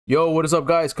Yo, what is up,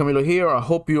 guys? Camilo here. I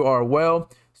hope you are well.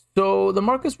 So the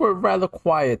markets were rather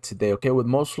quiet today, okay, with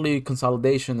mostly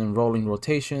consolidation and rolling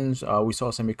rotations. We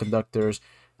saw semiconductors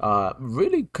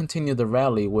really continue the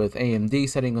rally with AMD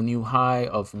setting a new high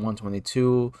of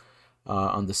 122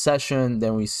 on the session.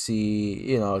 Then we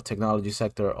see, technology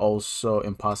sector also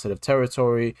in positive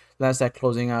territory. Nasdaq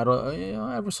closing out,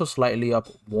 ever so slightly up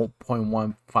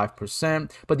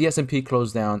 1.15%, but the S&P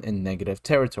closed down in negative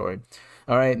territory.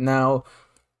 All right, now,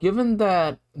 given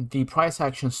that the price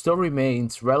action still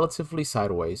remains relatively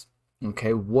sideways,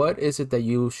 okay, what is it that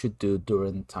you should do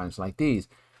during times like these?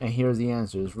 And here's the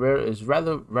answer. It's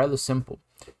rather simple.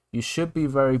 You should be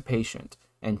very patient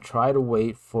and try to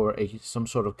wait for some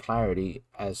sort of clarity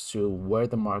as to where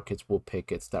the markets will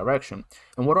pick its direction.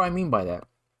 And what do I mean by that?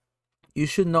 You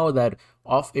should know that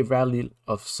off a rally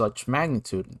of such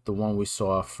magnitude, the one we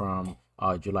saw from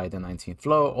July the 19th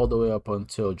low all the way up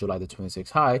until July the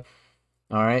 26th high,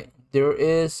 all right, there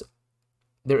is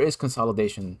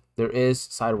consolidation, there is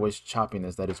sideways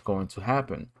choppiness that is going to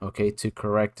happen, okay, to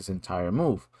correct this entire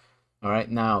move. All right,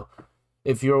 now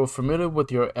if you're familiar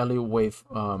with your Elliott wave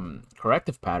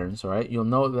corrective patterns, all right, you'll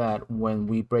know that when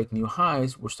we break new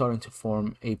highs, we're starting to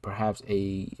form perhaps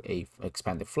a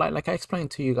expanded flat, like I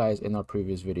explained to you guys in our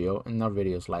previous video, in our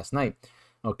videos last night.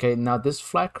 Okay, now this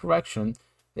flat correction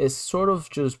is sort of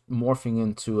just morphing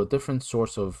into a different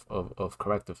source of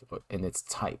corrective in its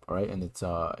type, all right, in its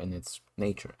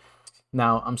nature.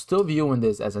 Now I'm still viewing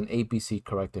this as an ABC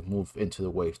corrective move into the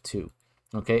wave 2.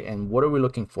 Okay, and what are we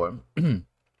looking for? We're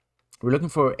looking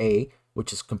for A,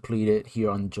 which is completed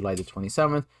here on July the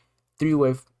 27th,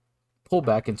 3-wave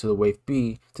pullback into the wave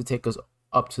B to take us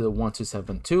up to the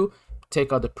 1272,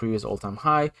 take out the previous all-time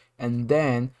high, and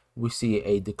then we see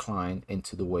a decline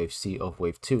into the wave C of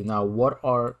wave 2. Now, what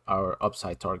are our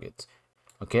upside targets?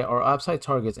 Okay, our upside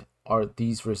targets are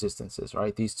these resistances,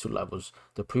 right? These two levels: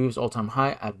 the previous all-time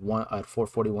high at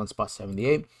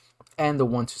 441.78 and the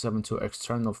 1272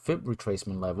 external fib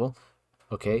retracement level,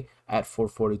 okay, at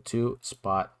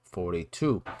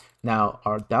 442.42. Now,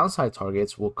 our downside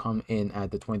targets will come in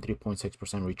at the 23.6%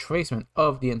 retracement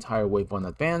of the entire wave 1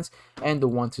 advance and the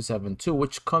 1272,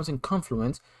 which comes in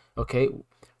confluence, okay,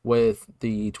 with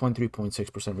the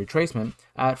 23.6% retracement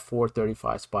at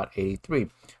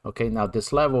 435.83. Okay, now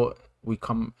this level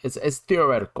it's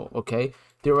theoretical, okay?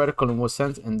 Theoretical in what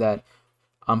sense? In that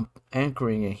I'm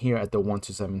anchoring it here at the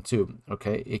 1272.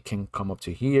 Okay, it can come up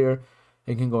to here,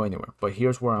 it can go anywhere, but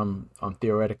here's where I'm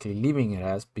theoretically leaving it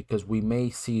as, because we may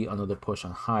see another push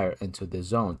on higher into this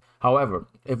zone. However,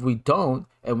 if we don't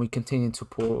and we continue to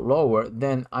pull lower,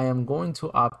 then I am going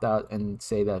to opt out and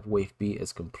say that wave B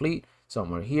is complete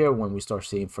somewhere here when we start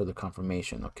seeing further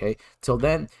confirmation. Okay, till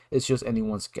then it's just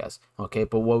anyone's guess. Okay,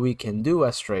 but what we can do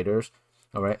as traders,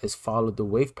 all right, is follow the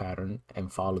wave pattern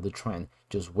and follow the trend.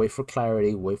 Just wait for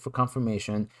clarity, wait for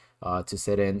confirmation to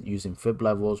set in using fib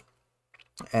levels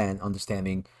and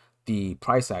understanding the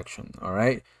price action. All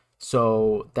right,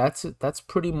 so that's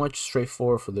pretty much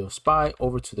straightforward for the SPY.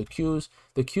 Over to the Qs.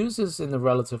 The Qs is in a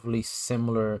relatively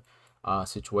similar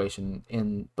situation,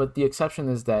 but the exception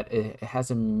is that it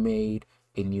hasn't made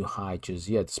a new high just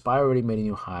yet. The SPY already made a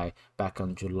new high back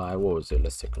on July, what was it?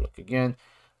 Let's take a look again.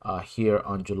 Here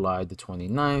on July the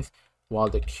 29th, while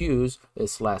the Qs,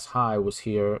 its last high was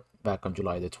here back on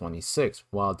July the 26th,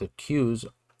 while the Qs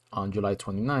on July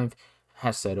 29th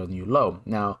has set a new low.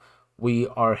 Now we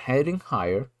are heading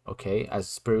higher, okay,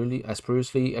 as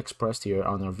previously expressed here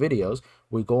on our videos.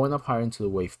 We're going up higher into the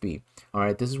wave B. All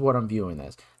right, this is what I'm viewing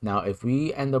as. Now, if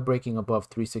we end up breaking above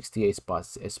 368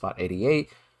 spot 88,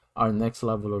 our next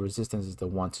level of resistance is the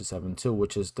 1272,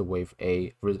 which is the wave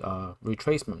A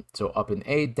retracement. So up in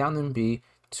A, down in B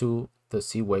to the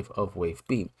C wave of wave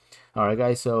B. All right,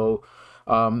 guys. So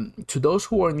to those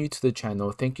who are new to the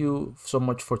channel, thank you so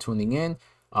much for tuning in.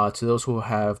 To those who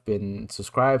have been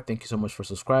subscribed, thank you so much for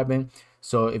subscribing.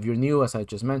 So if you're new, as I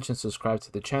just mentioned, subscribe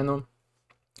to the channel,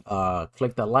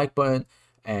 click that like button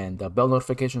and the bell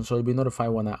notification so you'll be notified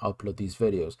when I upload these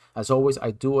videos. As always,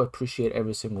 I do appreciate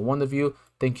every single one of you.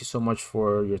 Thank you so much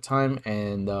for your time,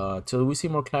 and till we see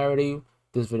more clarity,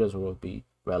 these videos will be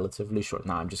relatively short.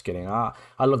 Nah, I'm just kidding. I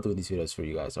love doing these videos for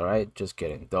you guys. All right, just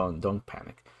kidding. Don't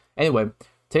panic. Anyway,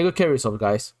 take good care of yourself,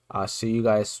 guys. I'll see you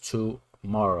guys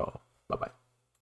tomorrow. Bye bye.